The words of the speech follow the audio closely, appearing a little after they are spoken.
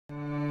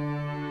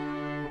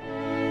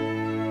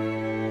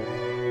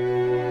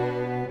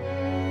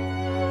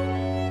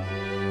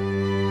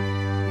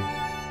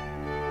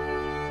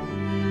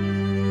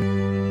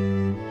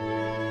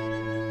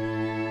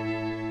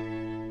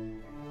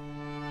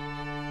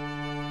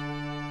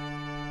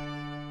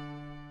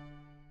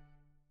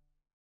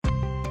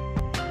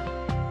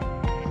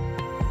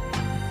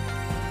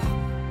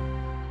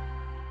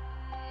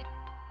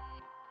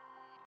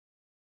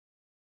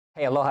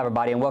Hey, aloha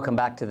everybody, and welcome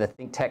back to the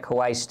ThinkTech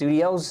Hawaii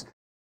studios.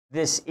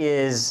 This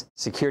is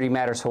Security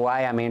Matters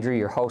Hawaii. I'm Andrew,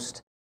 your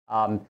host.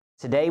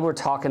 Today we're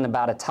talking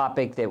about a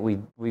topic that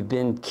we've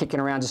been kicking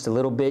around just a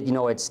little bit. You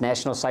know, it's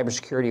National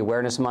Cybersecurity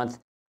Awareness Month,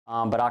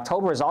 but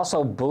October is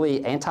also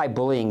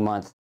Anti-Bullying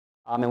Month.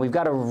 And we've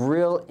got a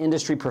real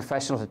industry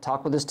professional to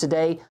talk with us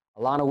today.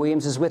 Alana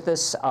Williams is with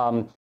us.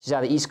 She's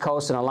out of the East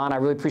Coast, and Alana, I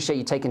really appreciate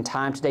you taking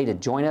time today to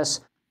join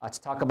us. To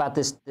talk about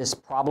this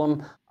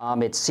problem.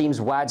 It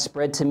seems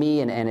widespread to me,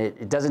 and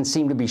it doesn't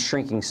seem to be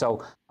shrinking.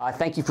 So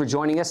thank you for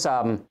joining us.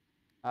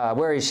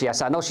 Where is she?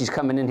 I know she's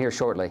coming in here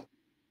shortly.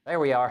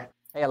 There we are.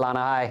 Hey, Alana,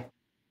 hi.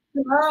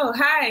 Hello,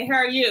 hi, how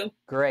are you?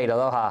 Great,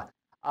 aloha.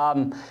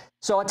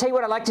 So I'll tell you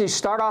what, I'd like to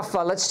start off,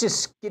 let's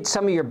just get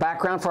some of your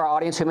background for our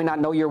audience who may not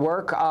know your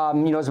work.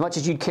 You know, as much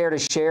as you'd care to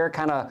share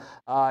kind of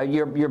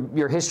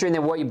your history and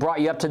then what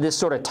brought you up to this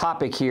sort of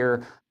topic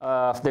here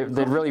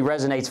that really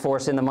resonates for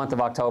us in the month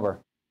of October.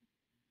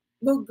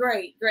 Well,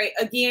 great.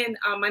 Again,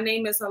 my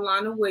name is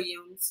Alana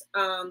Williams.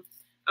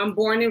 I'm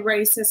born and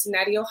raised in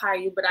Cincinnati,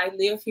 Ohio, but I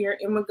live here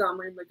in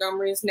Montgomery.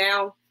 Montgomery is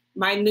now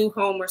my new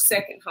home or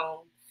second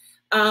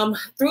home.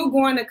 Through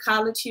going to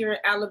college here in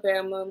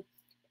Alabama,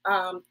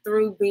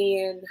 through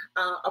being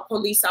a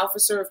police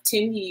officer of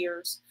 10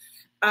 years,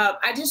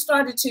 I just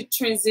started to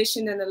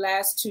transition in the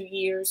last 2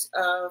 years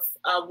of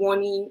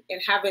wanting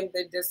and having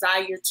the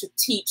desire to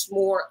teach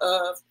more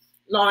of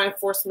law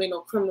enforcement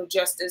or criminal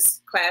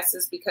justice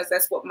classes, because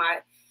that's what my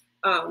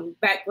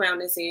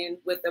background is in,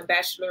 with a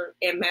bachelor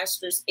and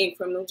master's in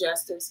criminal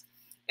justice.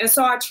 And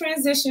so I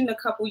transitioned a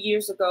couple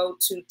years ago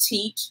to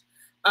teach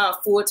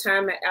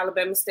full-time at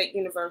Alabama State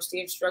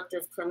University, instructor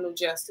of criminal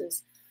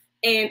justice.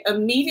 And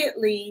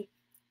immediately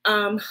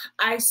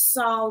I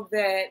saw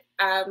that,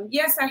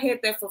 yes, I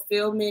had that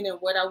fulfillment in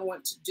what I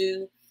want to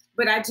do,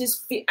 but I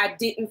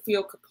didn't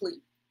feel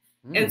complete.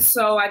 And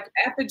so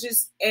after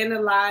just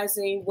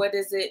analyzing what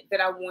is it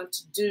that I want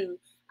to do,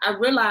 I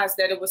realized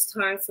that it was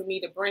time for me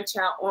to branch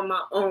out on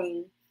my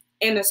own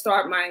and to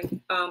start my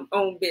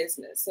own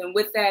business. And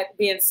with that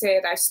being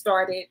said, I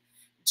started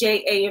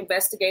JA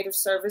Investigative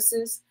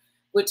Services,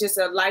 which is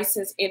a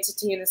licensed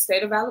entity in the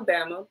state of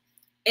Alabama.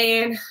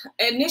 And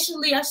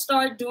initially I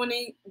started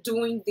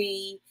doing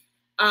the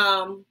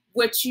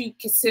what you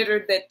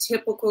consider the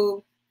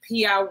typical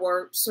PI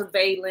work,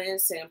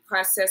 surveillance and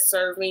process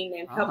serving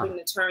and helping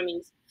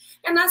attorneys.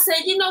 And I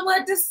said, you know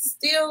what, this is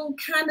still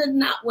kind of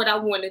not what I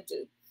want to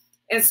do.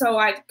 And so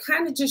I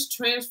kind of just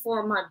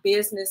transformed my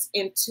business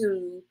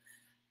into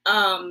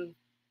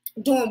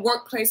doing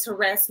workplace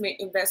harassment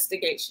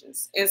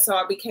investigations. And so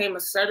I became a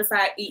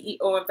certified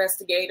EEO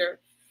investigator.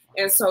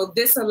 And so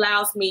this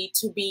allows me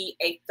to be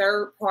a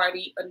third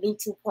party, a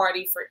neutral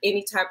party for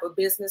any type of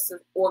business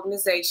or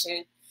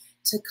organization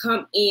to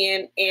come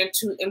in and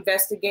to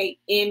investigate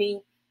any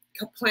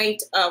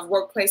complaint of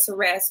workplace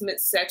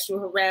harassment, sexual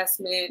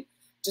harassment,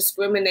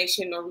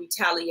 discrimination, or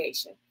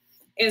retaliation.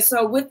 And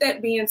so with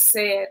that being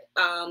said,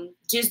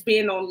 just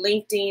being on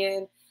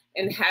LinkedIn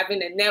and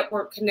having a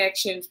network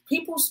connections,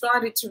 people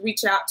started to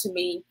reach out to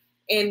me,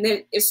 and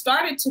then it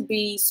started to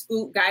be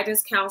school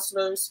guidance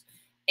counselors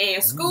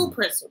and school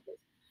principals.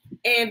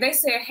 And they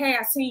said, hey,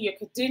 I see your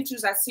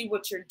credentials, I see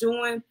what you're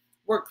doing.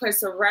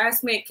 Workplace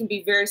harassment can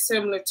be very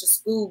similar to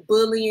school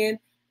bullying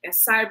and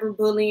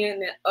cyberbullying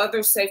and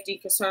other safety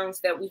concerns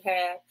that we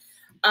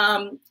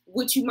have.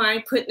 Would you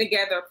mind putting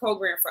together a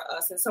program for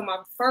us? And so my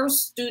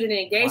first student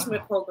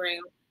engagement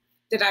program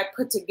that I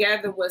put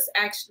together was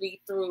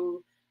actually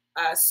through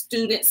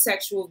student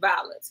sexual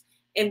violence.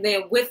 And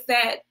then with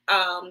that,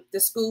 the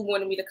school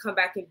wanted me to come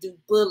back and do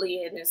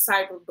bullying and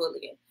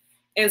cyberbullying.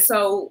 And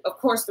so, of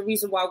course, the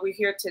reason why we're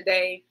here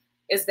today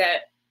is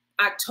that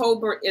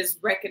October is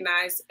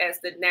recognized as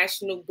the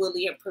National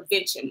Bullying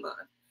Prevention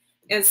Month.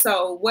 And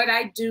so what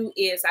I do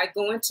is I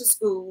go into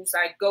schools,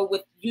 I go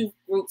with youth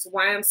groups,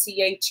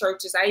 YMCA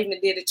churches. I even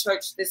did a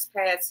church this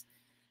past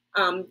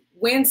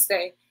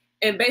Wednesday.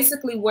 And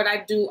basically what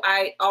I do,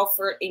 I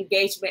offer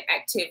engagement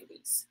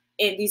activities.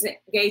 And these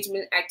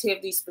engagement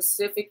activities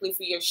specifically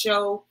for your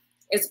show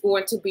is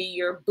going to be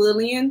your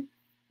bullying,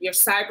 your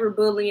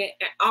cyberbullying,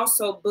 and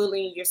also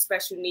bullying your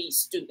special needs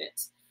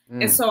students.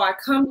 And so I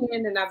come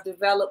in and I've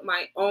developed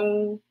my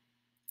own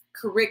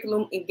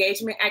curriculum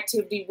engagement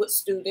activity with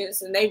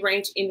students, and they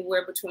range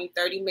anywhere between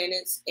 30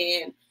 minutes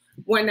and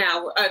 1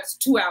 hour,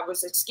 2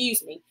 hours,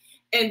 excuse me.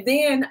 And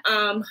then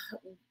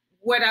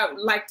what I would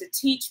like to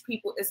teach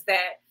people is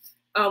that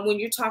when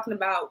you're talking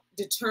about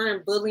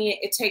deterring bullying,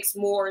 it takes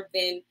more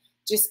than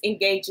just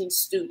engaging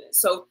students.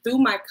 So through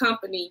my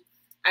company,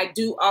 I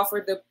do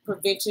offer the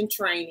prevention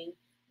training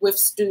with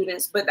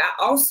students, but I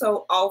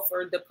also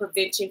offer the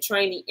prevention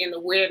training and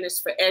awareness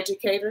for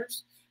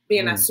educators,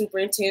 being our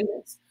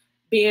superintendents,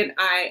 being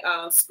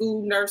our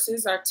school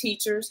nurses, our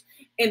teachers.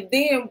 And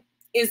then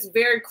it's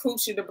very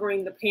crucial to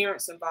bring the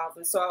parents involved.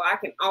 And so I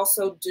can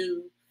also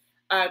do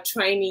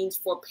trainings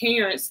for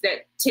parents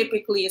that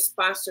typically is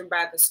sponsored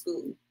by the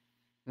school.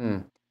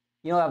 You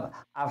know,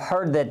 I've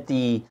heard that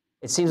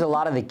it seems a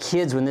lot of the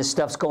kids, when this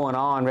stuff's going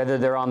on, whether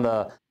they're on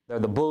the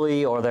the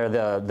bully or they're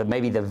the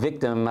maybe the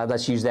victim.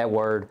 Let's use that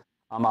word.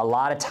 A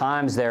lot of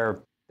times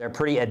they're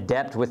pretty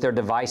adept with their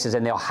devices,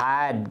 and they'll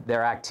hide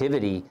their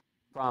activity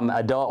from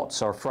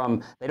adults, or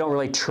they don't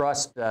really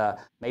trust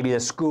maybe the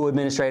school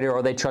administrator,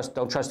 or don't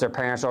trust their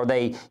parents, or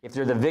if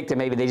they're the victim,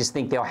 maybe they just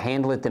think they'll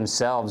handle it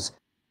themselves.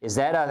 Is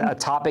that a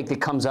topic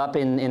that comes up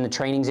in the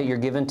trainings that you're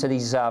giving to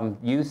these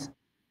youth?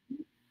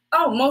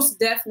 Oh, most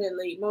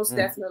definitely, most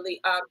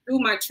definitely. Through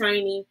my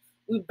training,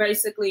 we're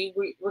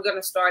going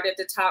to start at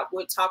the top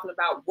with talking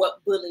about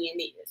what bullying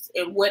is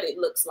and what it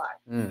looks like,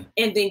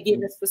 and then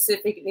giving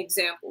specific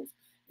examples.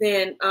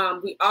 Then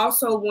we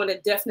also want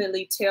to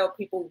definitely tell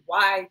people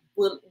why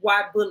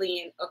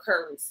bullying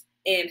occurs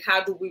and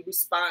how do we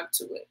respond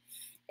to it.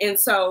 And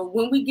so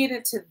when we get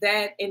into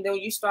that, and then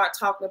you start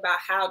talking about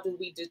how do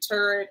we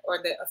deter it or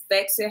the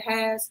effects it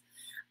has,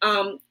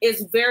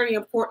 it's very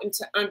important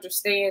to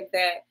understand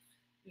that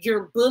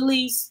your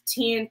bullies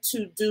tend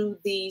to do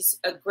these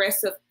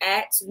aggressive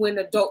acts when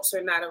adults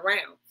are not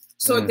around.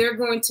 So they're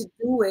going to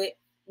do it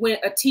when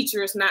a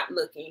teacher is not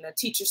looking, a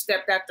teacher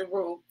stepped out the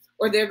room,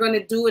 or they're going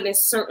to do it in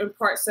certain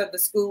parts of the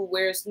school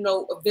where there's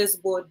no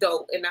visible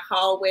adult in the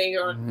hallway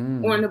or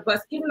on the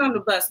bus, even on the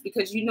bus,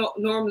 because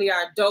normally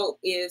our adult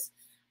is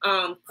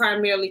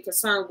primarily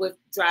concerned with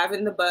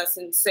driving the bus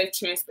and safe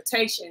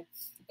transportation.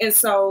 And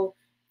so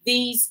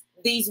these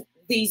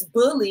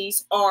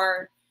bullies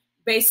are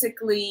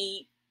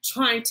basically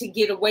trying to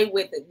get away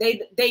with it.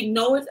 They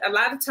know it. A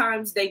lot of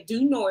times they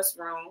do know it's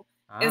wrong.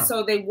 And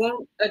so they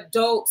want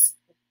adults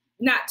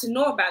not to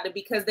know about it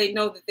because they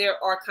know that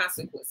there are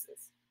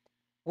consequences.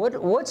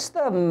 What's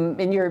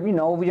in your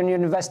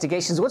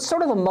investigations, what's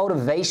sort of the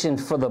motivation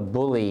for the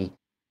bully?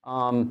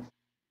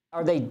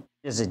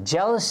 Is it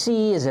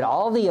jealousy? Is it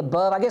all the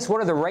above? I guess,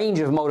 what are the range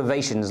of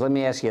motivations? Let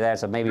me ask you that.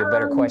 So maybe a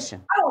better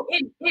question. Oh,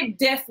 it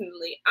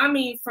definitely. I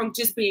mean, from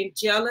just being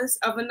jealous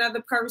of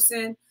another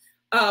person,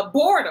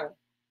 boredom.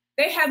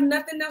 They have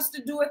nothing else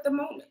to do at the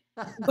moment,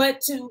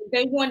 but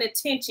they want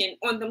attention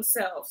on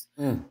themselves.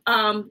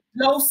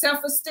 Low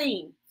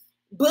self-esteem.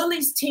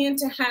 Bullies tend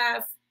to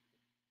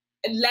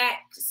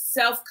lack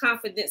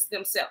self-confidence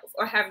themselves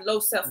or have low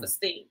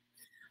self-esteem.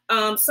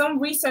 Some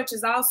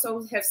researchers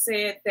also have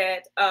said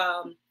that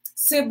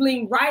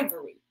sibling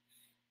rivalry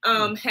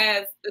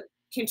have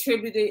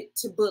contributed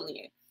to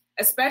bullying,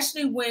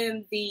 especially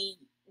when the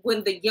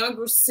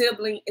younger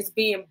sibling is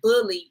being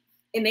bullied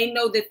and they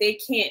know that they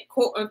can't,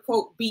 quote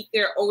unquote, beat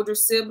their older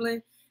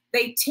sibling.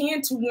 They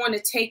tend to want to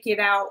take it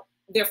out,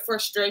 their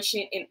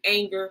frustration and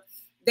anger.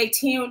 They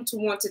tend to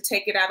want to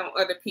take it out on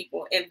other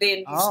people. And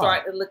then you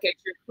start to look at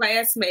your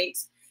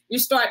classmates.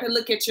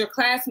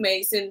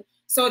 And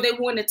so they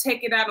want to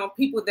take it out on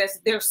people that's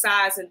their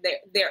size and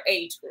their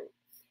age group.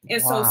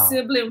 And so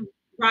sibling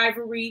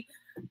rivalry,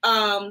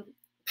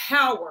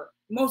 power,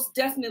 most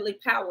definitely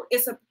power.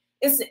 It's an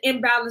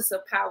imbalance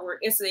of power.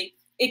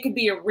 It could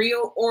be a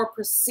real or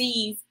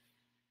perceived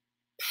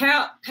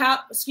power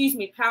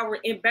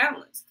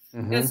imbalance.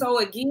 And so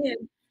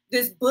again,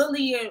 this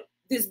bully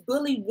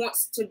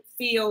wants to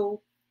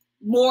feel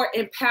more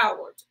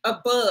empowered,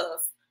 above,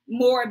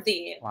 more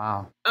than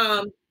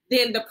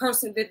the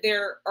person that they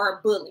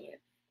are bullying.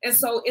 And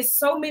so it's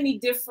so many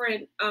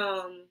different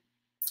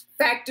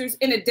factors,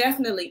 and it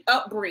definitely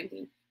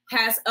upbringing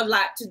has a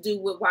lot to do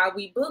with why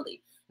we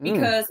bully.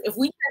 Because if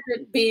we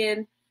haven't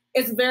been,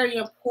 it's very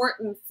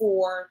important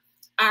for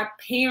our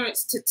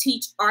parents to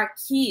teach our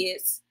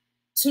kids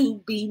to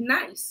be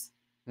nice.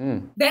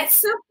 That's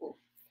simple.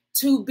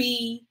 To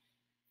be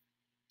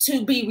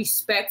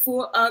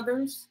respectful of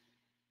others,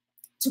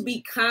 to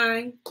be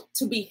kind,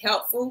 to be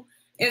helpful.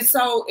 And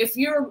so if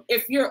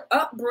your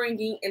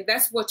upbringing and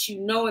that's what you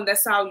know and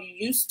that's all you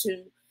used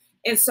to,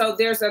 and so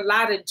there's a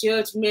lot of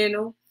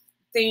judgmental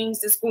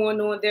things that's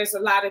going on. There's a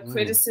lot of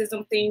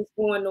criticism things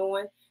going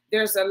on.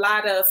 There's a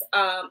lot of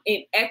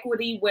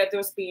inequity, whether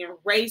it's being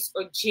race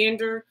or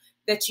gender,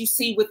 that you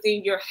see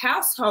within your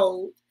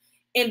household.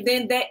 And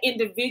then that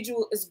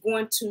individual is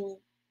going to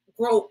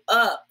grow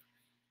up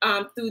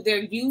through their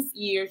youth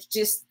years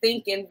just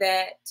thinking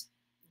that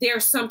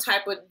there's some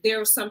type of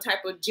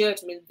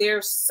judgment.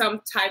 There's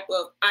some type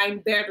of I'm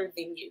better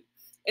than you.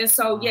 And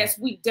so, yes,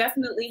 we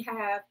definitely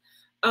have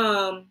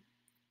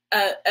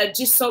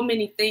just so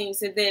many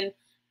things. And then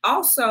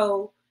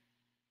also,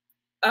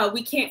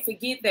 we can't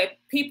forget that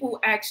people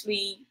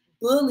actually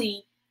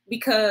bully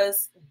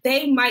because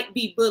they might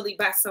be bullied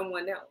by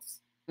someone else.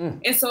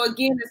 And so,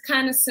 again, it's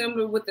kind of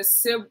similar with the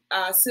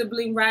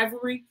sibling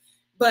rivalry.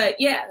 But,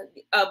 yeah,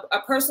 a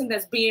person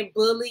that's being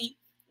bullied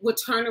would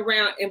turn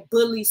around and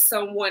bully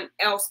someone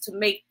else to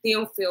make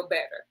them feel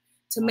better,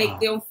 to make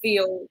them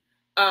feel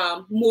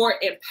more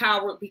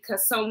empowered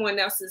because someone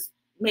else is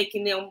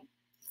making them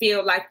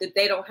feel like that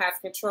they don't have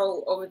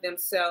control over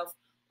themselves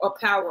or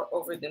power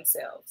over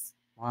themselves.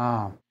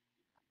 Wow.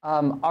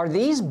 Are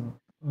these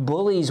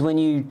bullies, when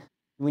you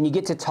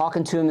get to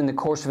talking to them in the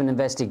course of an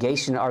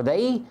investigation, are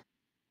they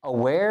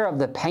aware of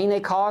the pain they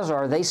cause, or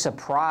are they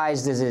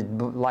surprised? Is it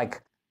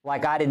like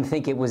I didn't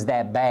think it was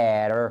that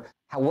bad? Or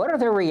what are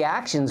their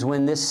reactions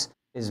when this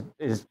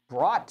is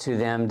brought to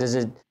them, is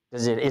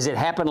it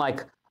happen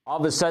like all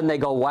of a sudden they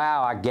go,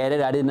 wow, I get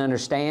it, I didn't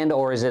understand,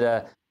 or is it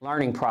a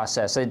learning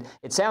process? It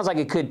sounds like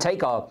it could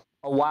take a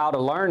while to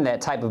learn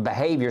that type of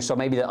behavior, so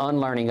maybe the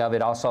unlearning of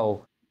it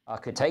also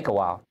could take a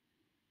while.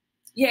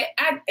 Yeah,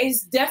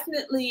 it's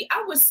definitely,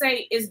 I would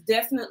say it's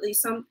definitely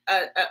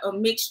a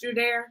mixture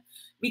there,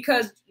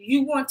 because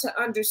you want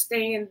to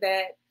understand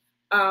that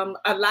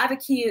a lot of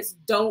kids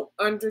don't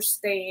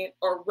understand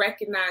or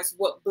recognize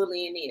what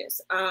bullying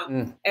is.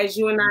 As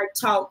you and I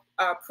talked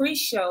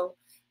pre-show,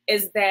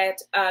 is that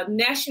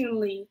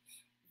nationally,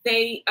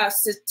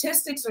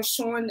 statistics are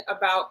showing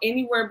about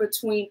anywhere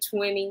between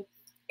 20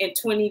 and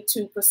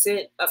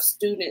 22% of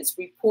students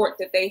report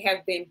that they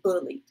have been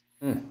bullied.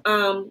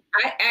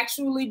 I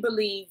actually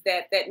believe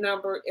that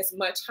number is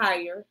much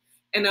higher,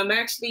 and I'm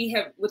actually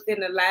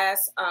within the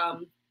last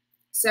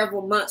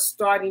several months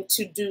starting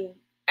to do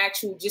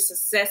actual just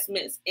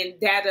assessments and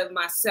data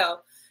myself,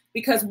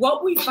 because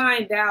what we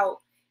find out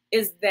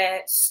is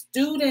that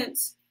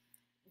students,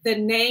 the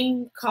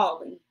name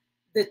calling,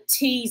 the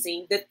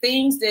teasing, the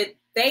things that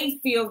they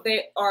feel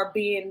that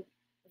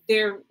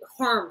they're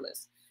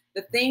harmless,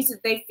 the things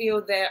that they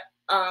feel that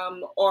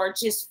are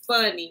just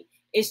funny,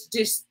 it's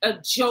just a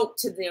joke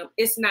to them,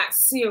 it's not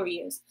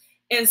serious.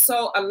 And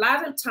so a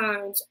lot of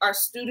times our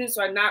students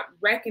are not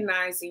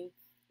recognizing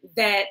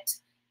that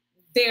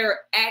their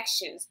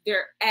actions,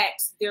 their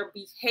acts, their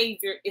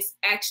behavior is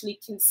actually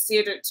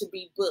considered to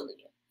be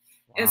bullying.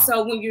 Wow. And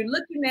so when you're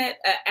looking at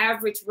an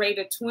average rate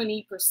of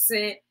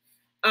 20%,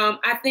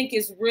 I think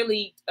it's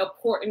really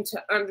important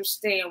to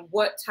understand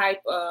what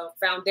type of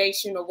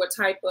foundation or what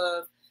type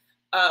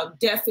of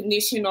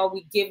definition are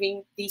we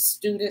giving these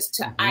students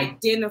to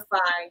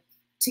identify,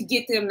 to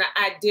get them to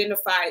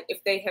identify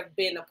if they have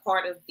been a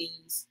part of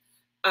these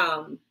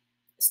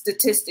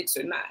statistics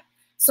or not.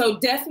 So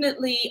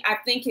definitely, I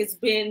think it's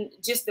been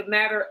just a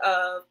matter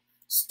of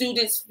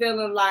students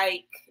feeling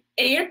like,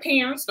 and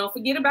parents, don't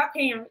forget about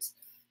parents,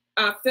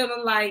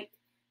 feeling like,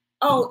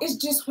 oh, it's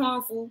just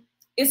harmful.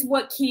 It's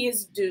what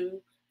kids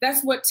do.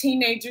 That's what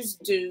teenagers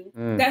do.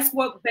 That's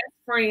what best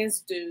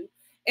friends do.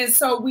 And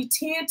so we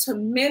tend to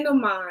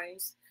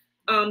minimize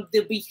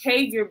the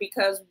behavior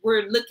because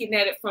we're looking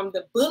at it from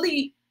the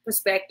bully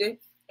perspective,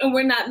 and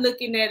we're not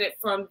looking at it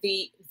from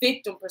the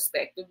victim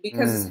perspective,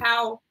 because it's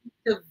how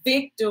the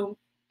victim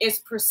is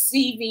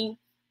perceiving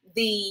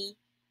the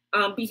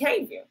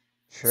behavior.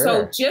 Sure.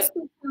 So just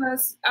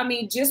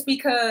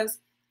because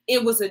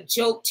it was a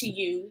joke to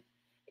you,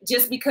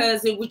 just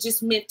because it was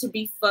just meant to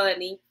be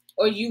funny,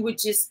 or you were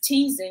just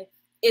teasing,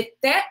 if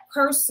that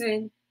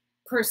person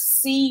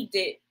perceived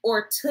it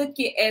or took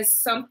it as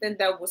something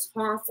that was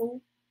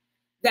harmful,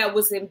 that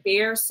was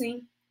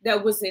embarrassing,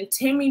 that was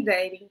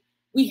intimidating,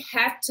 we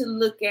have to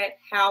look at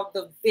how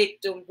the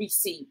victim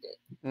received it.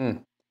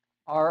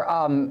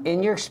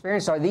 In your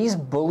experience, are these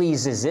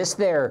bullies, is this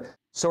their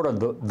sort of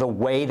the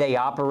way they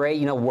operate,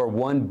 you know, where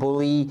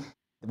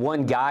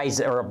one guy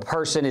or a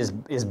person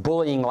is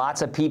bullying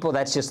lots of people,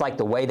 that's just like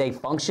the way they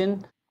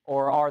function?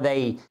 Or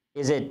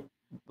is it,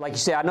 like you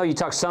said, I know you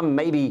talk some,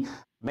 maybe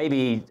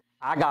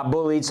I got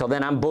bullied, so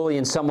then I'm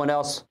bullying someone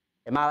else.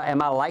 Am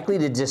I likely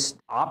to just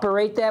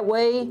operate that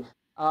way?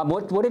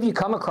 What have you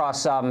come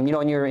across, in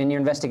your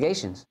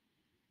investigations?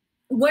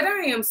 What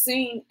I am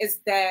seeing is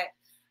that,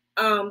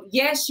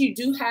 yes, you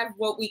do have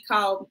what we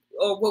call,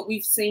 or what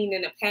we've seen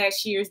in the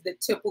past years, the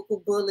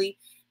typical bully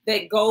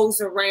that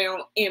goes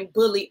around and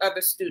bully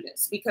other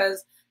students,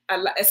 because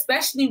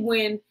especially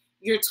when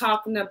you're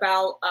talking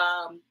about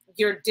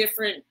your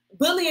different,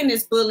 bullying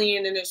is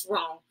bullying and it's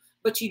wrong,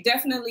 but you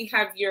definitely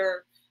have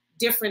your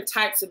different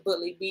types of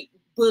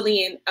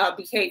bullying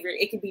behavior.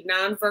 It can be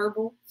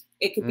nonverbal,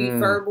 it could be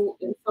verbal.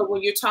 And so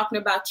when you're talking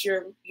about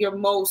your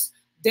most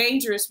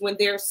dangerous, when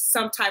there's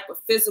some type of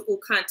physical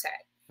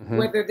contact,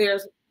 whether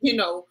there's,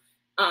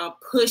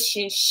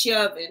 pushing,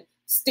 shoving,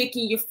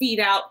 sticking your feet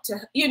out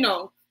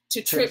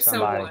to trip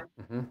someone.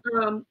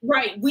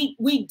 Right.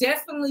 We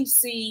definitely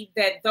see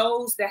that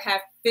those that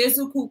have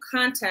physical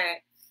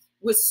contact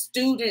with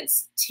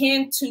students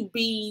tend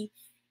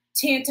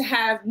to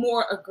have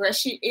more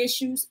aggression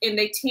issues, and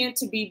they tend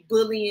to be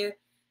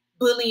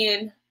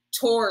bullying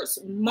towards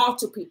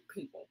multiple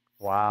people.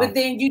 Wow. But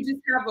then you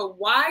just have a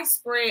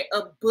widespread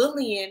of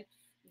bullying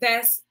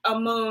that's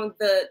among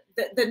the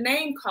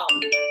name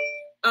calling,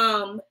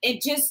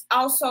 and just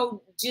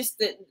also just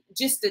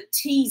the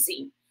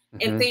teasing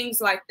and things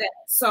like that.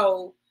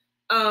 So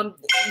there are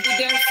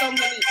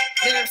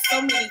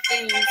so many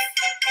things.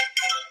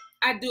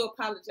 I do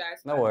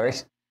apologize. No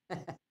worries.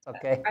 It's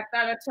okay. I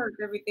thought I turned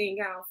everything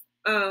off.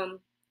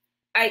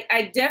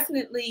 I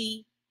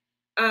definitely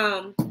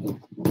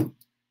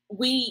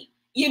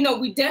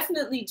we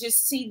definitely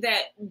just see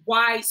that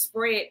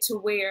widespread to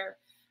where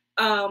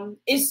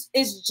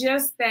it's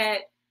just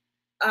that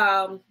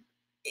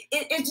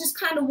it's just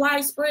kind of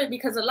widespread,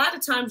 because a lot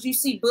of times you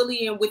see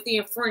bullying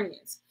within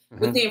friends,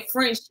 within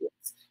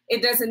friendships.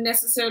 It doesn't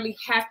necessarily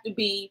have to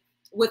be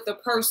with the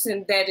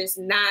person that is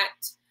not,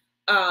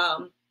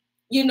 a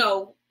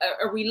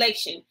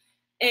relation.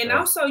 And Sure.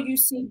 also you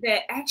see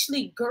that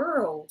actually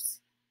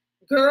girls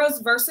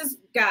versus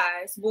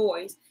guys,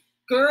 boys,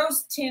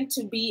 girls tend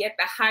to be at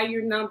the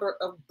higher number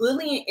of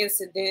bullying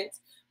incidents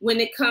when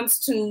it comes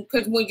to,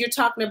 because when you're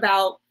talking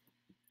about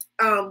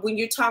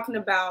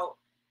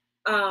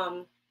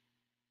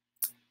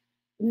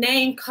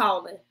name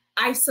calling,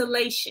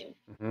 isolation,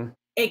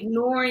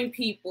 ignoring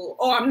people,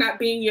 or I'm not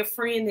being your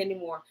friend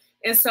anymore.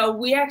 And so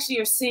we actually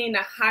are seeing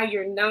a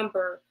higher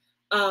number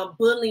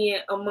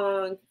bullying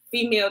among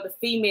female to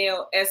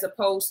female as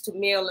opposed to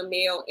male and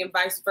male, and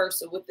vice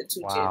versa with the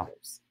two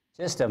genders.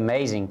 Just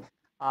amazing.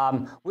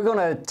 We're going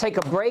to take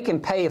a break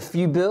and pay a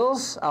few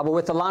bills. But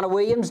with Alana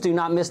Williams, do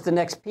not miss the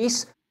next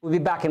piece. We'll be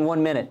back in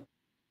 1 minute.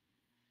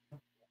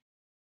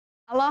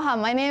 Aloha,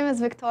 my name is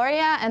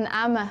Victoria, and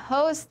I'm a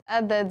host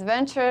at the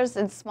Adventures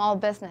in Small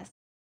Business.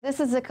 This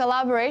is a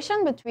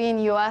collaboration between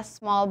U.S.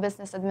 Small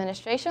Business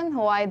Administration,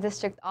 Hawaii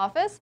District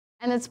Office,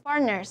 and its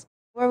partners,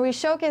 where we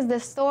showcase the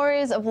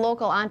stories of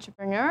local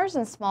entrepreneurs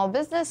and small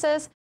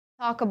businesses,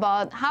 talk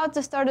about how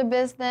to start a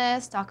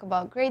business, talk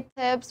about great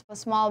tips for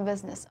small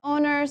business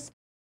owners.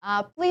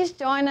 Please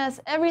join us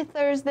every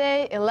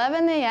Thursday,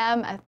 11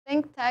 a.m. at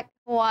ThinkTech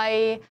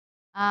Hawaii.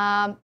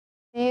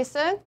 See you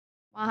soon.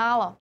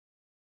 Mahalo.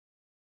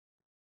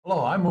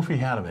 Hello, I'm Mufi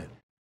Hanneman.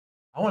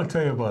 I want to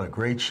tell you about a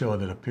great show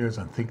that appears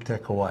on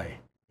ThinkTech Hawaii.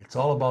 It's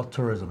all about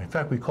tourism. In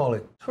fact, we call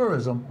it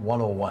Tourism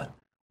 101,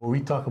 where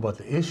we talk about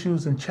the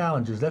issues and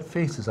challenges that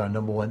faces our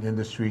 #1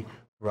 industry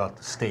throughout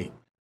the state.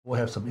 We'll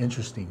have some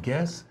interesting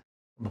guests,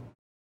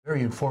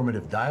 very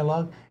informative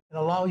dialogue, and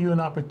allow you an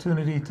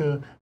opportunity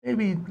to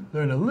maybe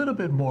learn a little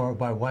bit more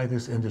about why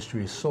this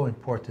industry is so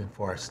important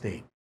for our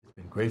state. It's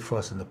been great for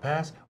us in the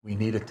past, we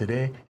need it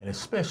today, and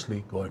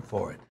especially going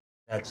forward.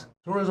 That's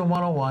Tourism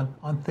 101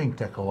 on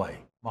ThinkTech Hawaii.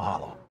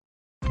 Mahalo.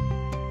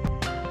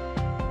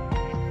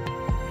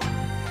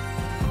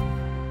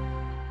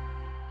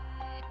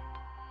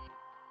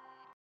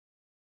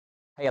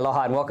 Hey,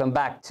 aloha, and welcome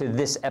back to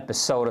this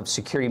episode of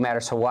Security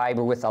Matters Hawaii.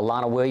 We're with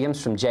Alana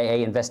Williams from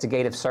JA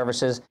Investigative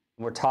Services.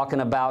 And we're talking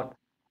about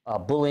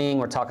bullying.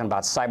 We're talking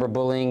about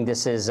cyberbullying.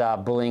 This is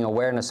Bullying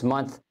Awareness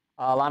Month.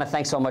 Alana,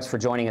 thanks so much for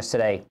joining us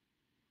today.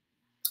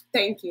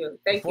 Thank you.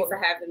 Thank you for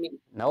having me.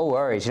 No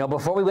worries. You know,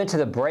 before we went to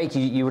the break,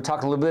 you were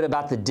talking a little bit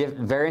about the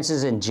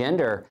variances in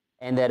gender,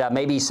 and that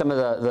maybe some of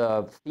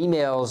the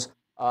females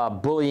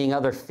bullying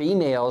other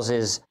females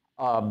is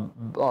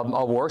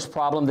a worse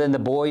problem than the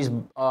boys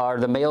or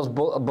the males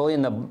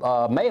bullying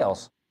the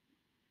males.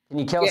 Can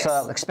you tell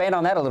us, expand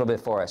on that a little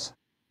bit for us?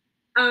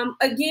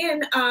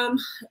 Again,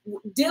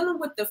 dealing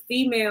with the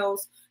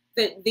females,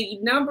 the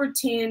number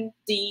 10,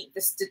 the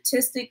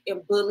statistic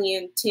in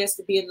bullying tends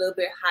to be a little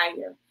bit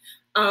higher.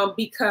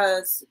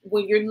 Because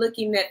when you're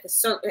looking at the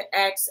certain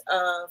acts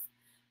of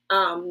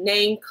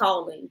name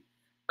calling,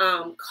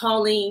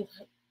 calling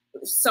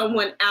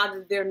someone out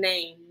of their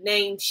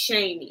name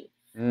shaming,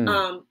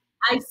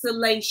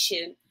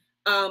 isolation,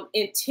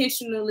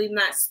 intentionally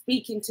not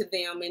speaking to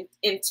them, and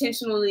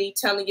intentionally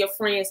telling your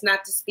friends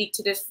not to speak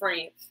to this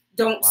friend,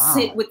 don't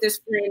sit with this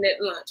friend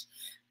at lunch,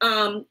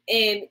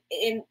 and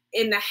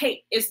the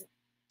hate is,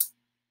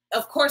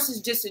 of course, it's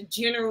just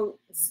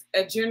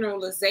a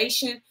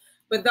generalization.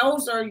 But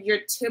those are your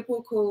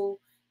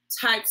typical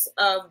types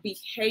of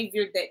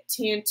behavior that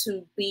tend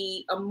to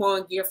be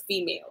among your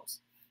females,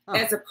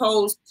 as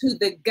opposed to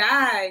the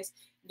guys.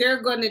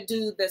 They're going to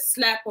do the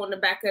slap on the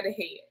back of the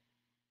head.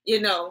 You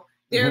know,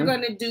 they're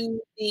going to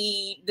do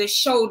the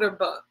shoulder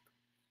bump.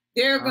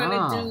 They're going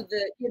to do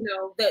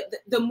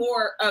the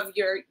more of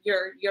your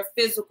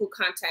physical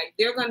contact.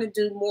 They're going to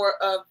do more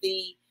of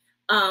the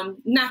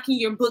knocking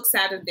your books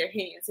out of their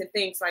hands and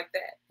things like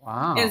that.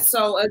 Wow. And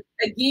so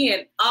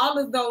again, all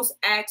of those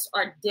acts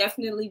are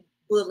definitely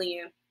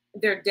bullying.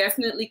 They're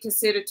definitely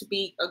considered to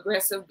be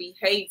aggressive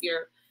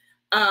behavior.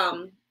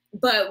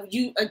 But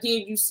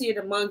you see it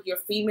among your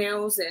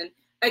females. And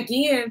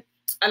again,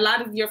 a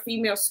lot of your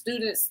female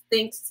students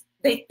think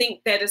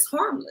that it's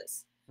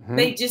harmless.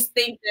 They just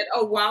think that,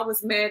 oh, well, I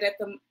was mad at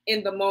them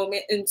in the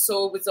moment, and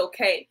so it was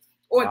okay.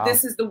 Or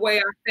this is the way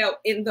I felt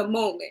in the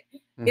moment.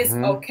 It's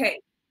okay.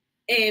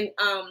 And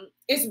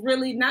it's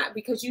really not,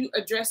 because you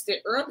addressed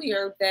it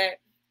earlier that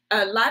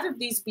a lot of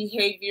these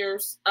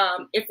behaviors,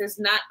 if it's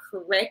not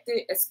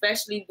corrected,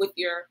 especially with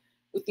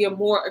your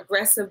more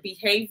aggressive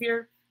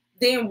behavior,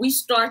 then we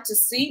start to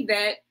see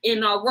that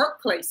in our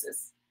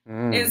workplaces.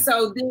 And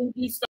so then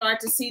we start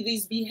to see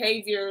these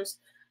behaviors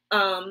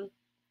on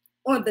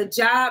the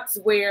jobs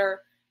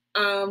where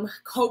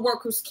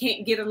coworkers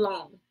can't get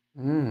along,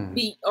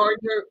 or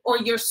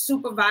your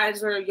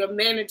supervisor, your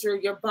manager,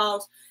 your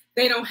boss,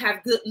 they don't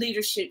have good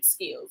leadership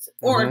skills,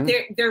 or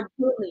they're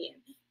bullying.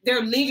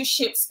 Their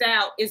leadership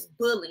style is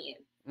bullying,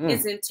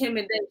 is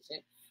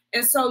intimidation.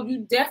 And so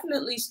you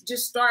definitely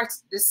just start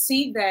to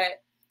see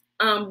that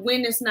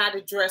when it's not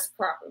addressed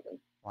properly.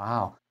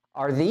 Wow.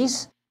 Are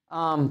these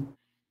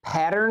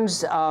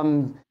patterns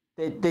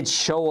that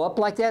show up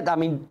like that? I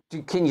mean,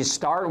 can you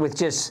start with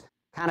just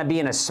kind of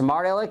being a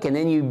smart aleck, and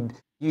then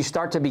you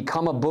start to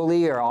become a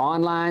bully or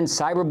online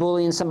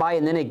cyberbullying somebody,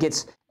 and then it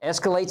gets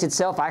escalates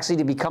itself actually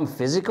to become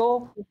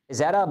physical? Is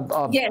that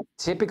a Yes.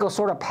 typical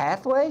sort of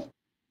pathway?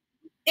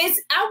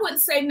 I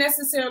wouldn't say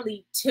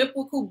necessarily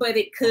typical, but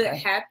it could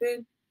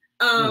happen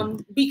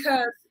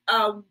because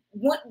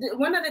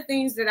one of the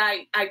things that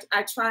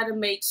I try to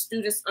make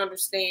students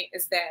understand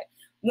is that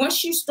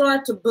once you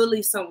start to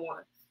bully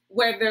someone,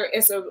 whether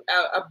it's a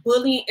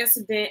bullying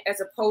incident as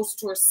opposed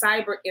to a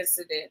cyber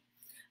incident,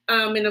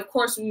 and of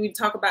course, when we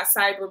talk about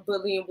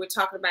cyberbullying, we're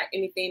talking about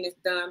anything that's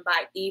done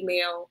by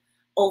email,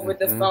 over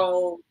the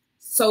phone,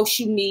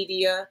 social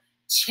media,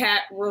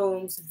 chat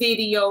rooms,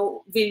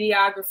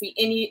 videography,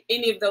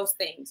 any of those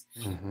things.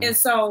 And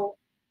so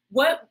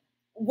what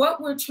I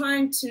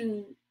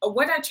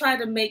try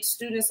to make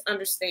students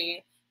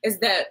understand is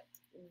that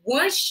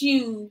once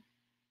you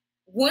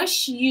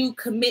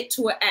commit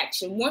to an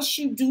action, once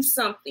you do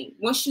something,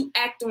 once you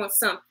act on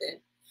something,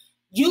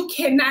 you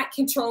cannot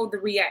control the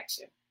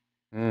reaction.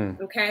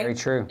 Okay. Very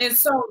true. And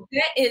so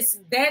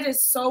that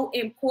is so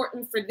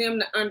important for them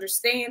to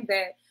understand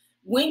that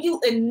when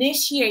you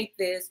initiate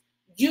this,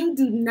 you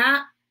do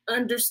not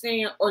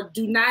understand or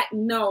do not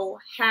know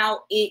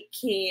how it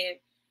can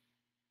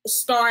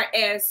start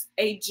as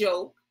a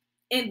joke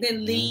and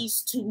then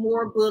leads to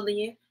more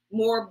bullying,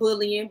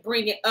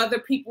 bringing other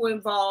people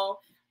involved,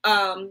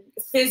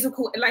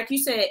 physical, like you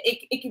said,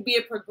 it can be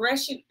a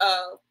progression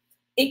of,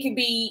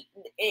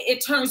 it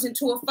turns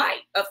into a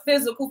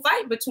physical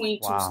fight between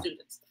two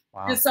students.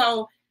 And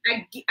so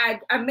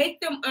I make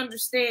them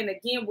understand,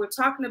 again, we're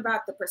talking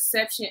about the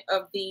perception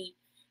of the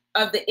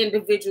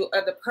individual,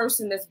 of the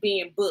person that's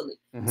being bullied.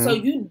 So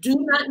you do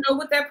not know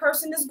what that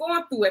person is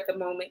going through at the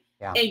moment.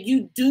 And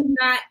you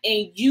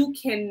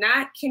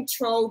cannot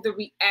control the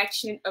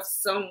reaction of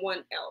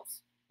someone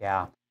else.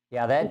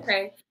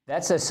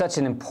 That's such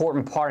an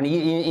important part. And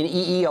in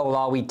EEO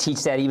law, we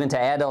teach that even to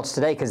adults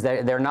today, because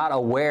they're not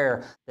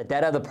aware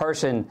that other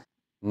person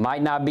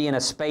might not be in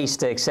a space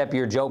to accept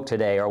your joke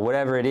today or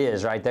whatever it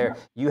is, right there.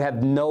 You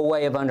have no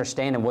way of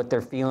understanding what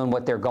they're feeling,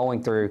 what they're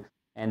going through.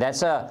 And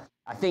that's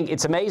I think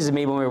it's amazing to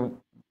me when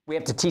we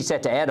have to teach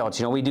that to adults.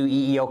 You know, we do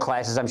EEO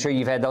classes. I'm sure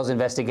you've had those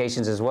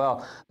investigations as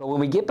well. But when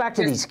we get back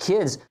to these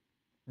kids,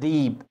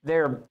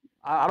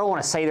 I don't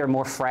want to say they're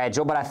more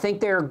fragile, but I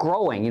think they're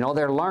growing. You know,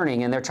 they're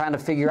learning and they're trying to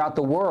figure out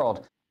the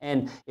world.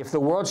 And if the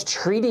world's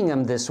treating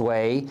them this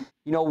way,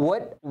 you know,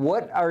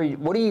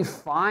 what do you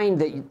find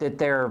that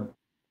they're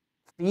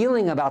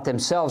feeling about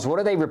themselves? What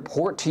do they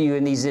report to you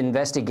in these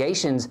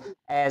investigations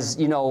as,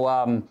 you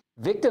know,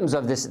 victims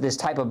of this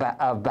type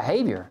of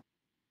behavior?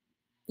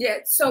 Yeah.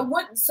 So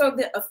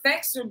the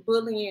effects of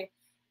bullying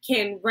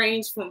can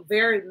range from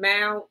very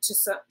mild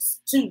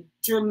to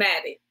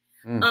dramatic.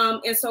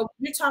 And so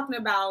you're talking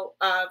about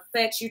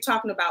effects, you're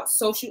talking about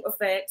social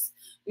effects,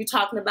 you're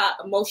talking about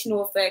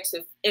emotional effects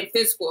and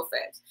physical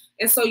effects.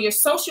 And so your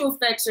social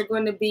effects are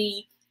going to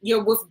be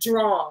your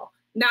withdrawal,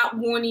 not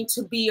wanting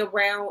to be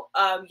around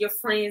your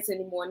friends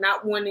anymore,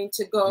 not wanting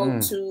to go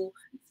to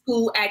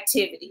school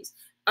activities.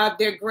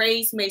 Their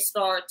grades may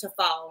start to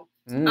fall.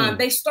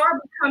 They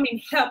start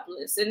becoming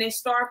helpless and they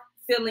start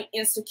feeling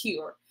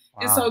insecure.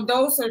 And so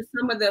those are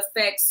some of the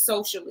effects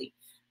socially.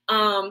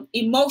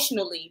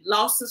 Emotionally,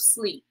 loss of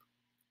sleep,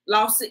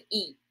 loss of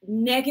eat,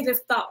 negative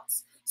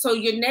thoughts. So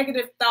your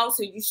negative thoughts,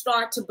 and you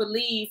start to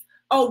believe,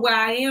 oh, well,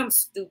 I am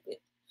stupid.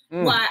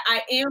 Why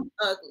I am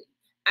ugly.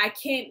 I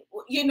can't,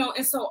 you know,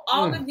 and so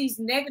all of these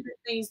negative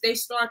things, they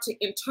start to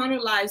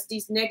internalize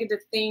these negative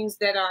things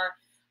that are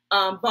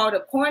brought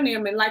upon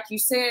them. And like you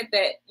said,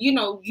 that, you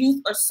know,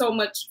 youth are so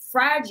much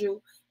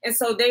fragile. And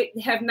so they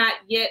have not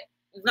yet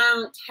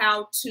learned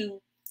how to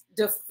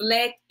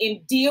deflect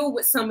and deal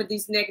with some of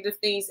these negative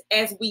things,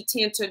 as we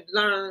tend to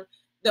learn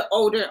the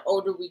older and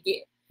older we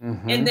get.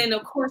 And then,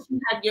 of course, you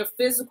have your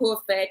physical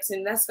effects,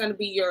 and that's going to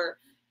be your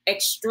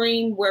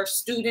extreme, where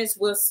students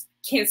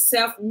can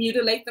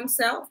self-mutilate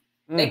themselves.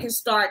 They can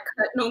start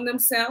cutting on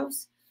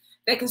themselves.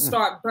 They can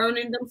start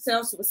burning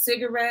themselves with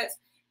cigarettes.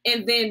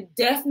 And then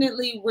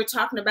definitely we're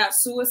talking about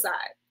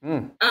suicide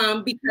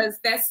because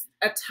that's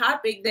a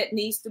topic that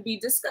needs to be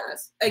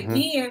discussed.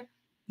 Again,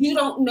 you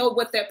don't know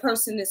what that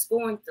person is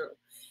going through.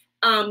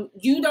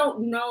 You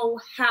don't know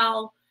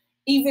how,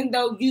 even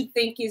though you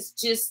think it's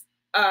just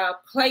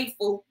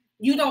playful,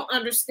 you don't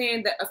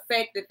understand the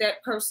effect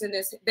that person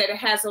that it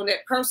has on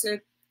that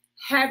person,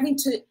 having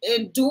to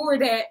endure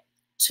that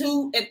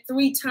 2 and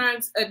 3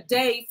 times a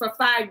day for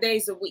 5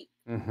 days a week.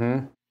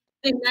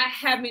 And not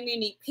having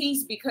any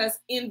peace, because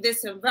in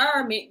this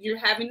environment, you're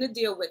having to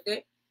deal with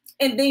it.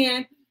 And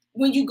then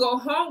when you go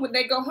home, when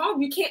they go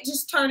home, you can't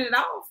just turn it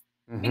off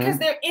because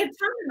they're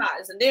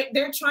internalizing.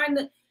 They're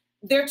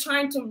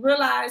trying to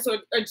realize or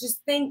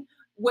just think,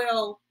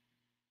 well,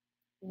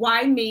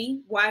 why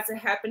me? Why is it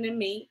happening to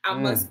me? I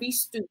must be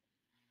stupid.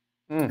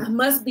 I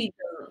must be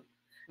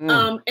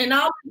dumb. And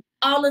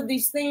all of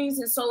these things.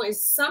 And so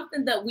it's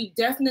something that we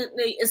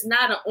definitely, is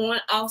not an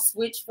on-off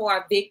switch for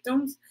our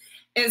victims.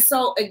 And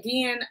so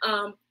again,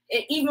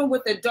 even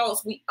with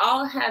adults, we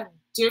all have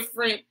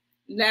different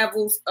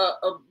levels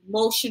of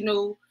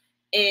emotional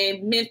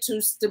and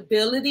mental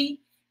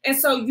stability. And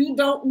so you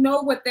don't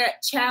know what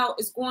that child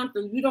is going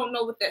through. You don't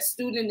know what that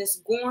student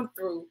is going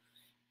through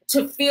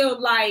to feel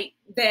like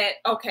that,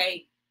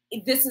 okay,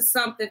 this is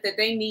something that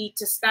they need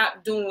to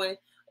stop doing,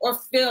 or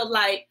feel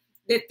like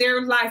that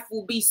their life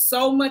will be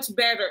so much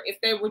better if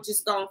they were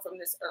just gone from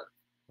this earth.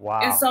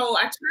 Wow. And so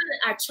I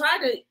try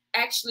to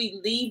actually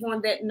leave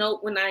on that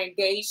note when I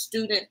engage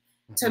students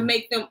to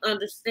make them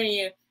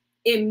understand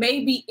it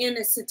may be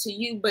innocent to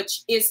you, but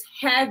it's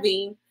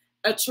having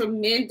a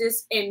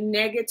tremendous and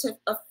negative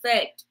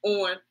effect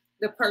on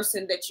the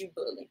person that you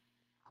bully.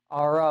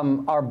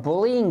 Are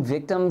bullying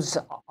victims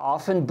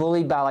often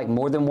bullied by like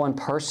more than one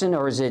person,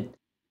 or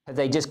have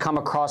they just come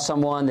across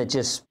someone that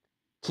just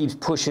keeps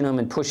pushing them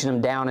and pushing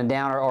them down and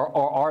down,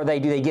 or do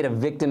they get a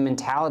victim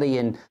mentality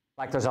and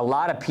like there's a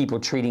lot of people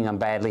treating them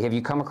badly? Have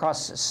you come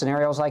across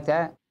scenarios like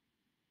that?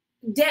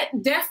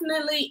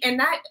 Definitely,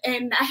 and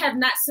I have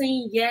not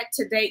seen yet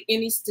to date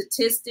any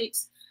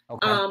statistics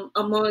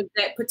among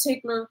that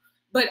particular,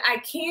 but I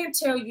can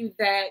tell you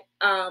that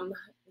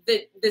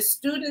the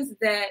students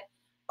that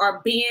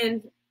are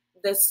being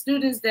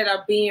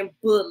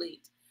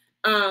bullied,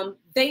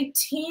 they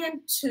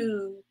tend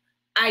to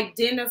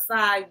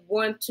identify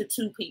 1 to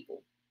 2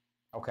 people.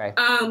 Okay.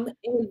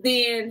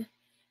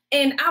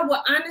 And I would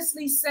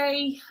honestly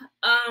say,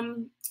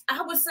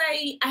 I would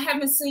say I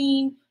haven't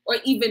seen or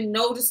even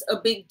noticed a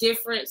big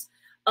difference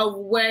of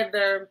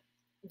whether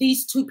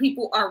these 2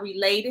 people are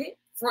related,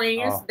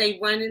 friends, they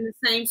run in the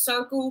same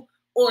circle,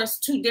 or it's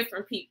 2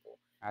 different people.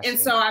 And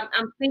so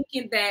I'm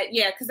thinking that,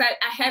 yeah, because I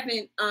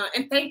haven't,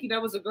 and thank you,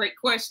 that was a great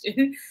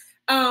question.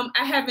 I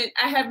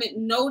haven't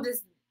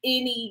noticed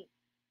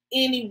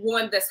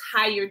anyone that's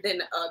higher than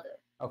the other.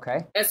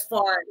 Okay. As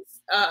far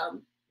as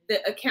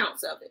the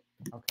accounts of it.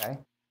 Okay.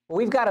 Well,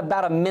 we've got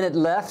about a minute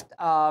left.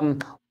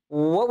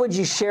 What would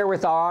you share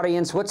with our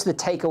audience? What's the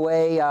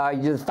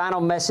takeaway, your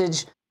final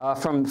message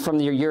from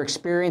your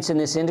experience in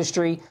this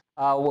industry?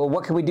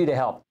 What can we do to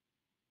help?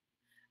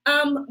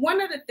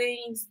 One of the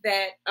things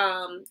that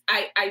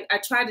I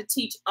try to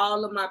teach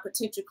all of my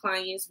potential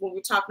clients when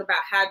we're talking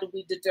about how do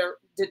we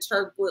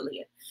deter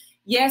bullying.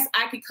 Yes,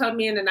 I could come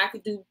in and I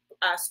could do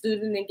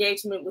student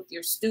engagement with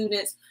your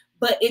students,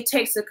 but it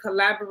takes a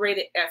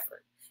collaborative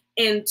effort.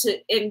 And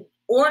in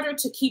order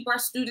to keep our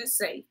students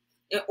safe,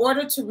 in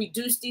order to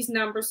reduce these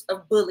numbers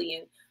of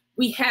bullying,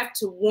 we have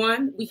to,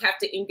 1, we have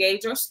to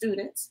engage our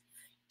students.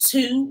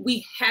 2,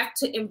 we have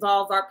to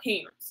involve our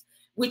parents,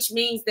 which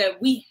means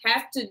that we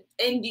have to,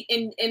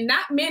 and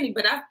not many,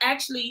 but I've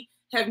actually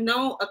have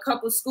known a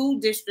couple school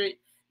districts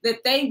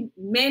that they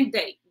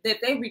mandate, that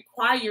they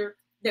require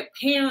that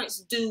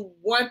parents do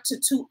 1 to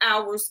 2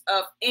 hours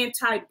of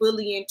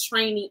anti-bullying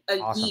training a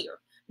year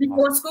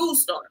before school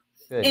starts.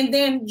 Good. And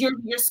then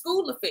your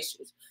school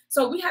officials.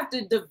 So we have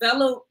to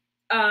develop,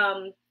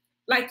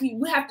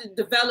 we have to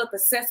develop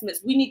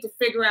assessments. We need to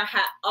figure out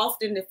how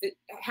often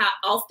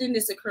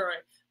it's occurring,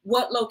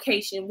 what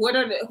location,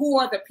 who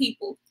are the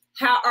people,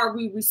 how are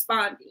we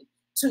responding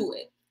to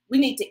it. We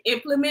need to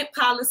implement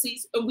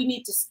policies, and we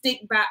need to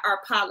stick by our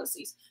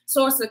policies.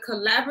 So it's a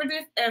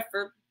collaborative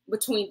effort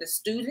between the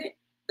student,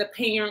 the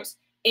parents,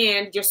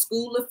 and your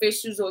school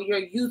officials or your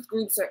youth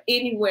groups or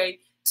any way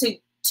to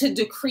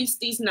decrease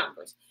these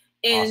numbers.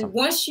 And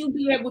once you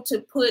be able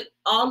to put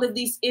all of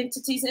these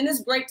entities, and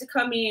it's great to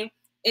come in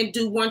and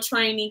do one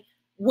training,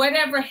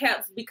 whatever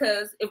helps,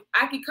 because if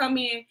I could come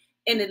in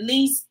and at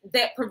least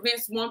that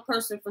prevents one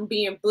person from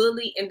being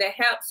bullied and that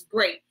helps,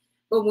 great.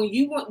 But when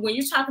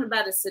you're talking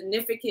about a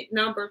significant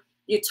number,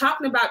 you're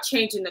talking about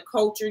changing the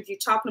culture, you're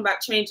talking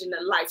about changing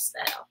the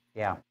lifestyle.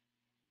 Yeah.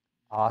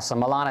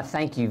 Awesome. Alana,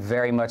 thank you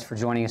very much for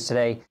joining us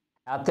today.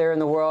 Out there in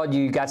the world,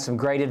 you got some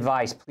great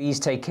advice. Please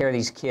take care of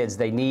these kids.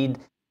 They need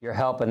your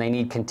help and they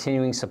need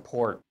continuing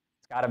support.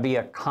 It's got to be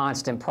a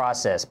constant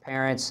process.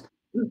 Parents,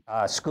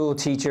 school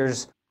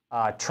teachers,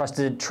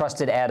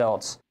 trusted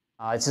adults.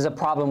 This is a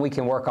problem we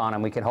can work on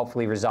and we can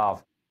hopefully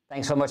resolve.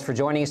 Thanks so much for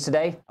joining us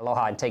today.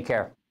 Aloha and take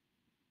care.